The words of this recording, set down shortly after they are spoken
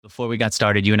Before we got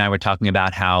started, you and I were talking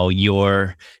about how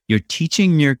you're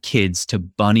teaching your kids to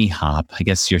bunny hop. I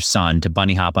guess your son to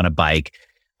bunny hop on a bike.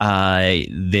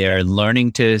 They're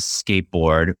learning to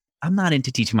skateboard. I'm not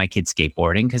into teaching my kids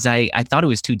skateboarding because I thought it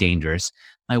was too dangerous.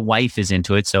 My wife is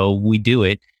into it, so we do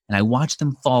it. And I watch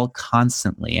them fall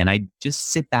constantly. And I just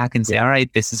sit back and say, all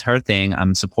right, this is her thing.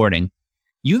 I'm supporting.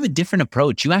 You have a different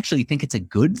approach. You actually think it's a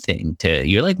good thing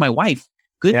you're like my wife,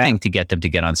 good thing to get them to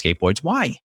get on skateboards.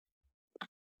 Why?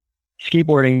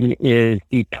 Skateboarding is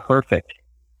the perfect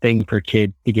thing for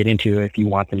kids to get into if you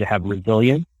want them to have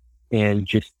resilience and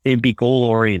just they'd be goal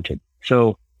oriented.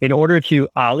 So in order to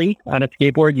ollie on a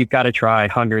skateboard, you've got to try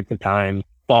hundreds of times,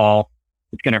 fall.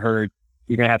 It's going to hurt.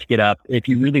 You're going to have to get up. If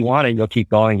you really want it, you'll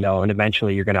keep going though. And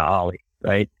eventually you're going to ollie,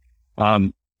 right?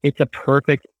 It's a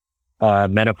perfect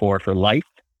metaphor for life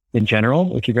in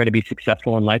general. If you're going to be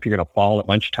successful in life, you're going to fall a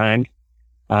bunch of times.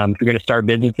 If you're going to start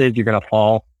businesses, you're going to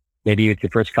fall. Maybe it's your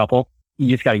first couple. You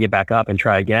just got to get back up and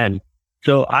try again.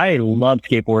 So I love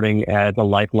skateboarding as a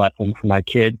life lesson for my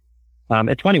kids.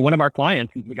 It's funny. One of our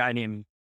clients is a guy named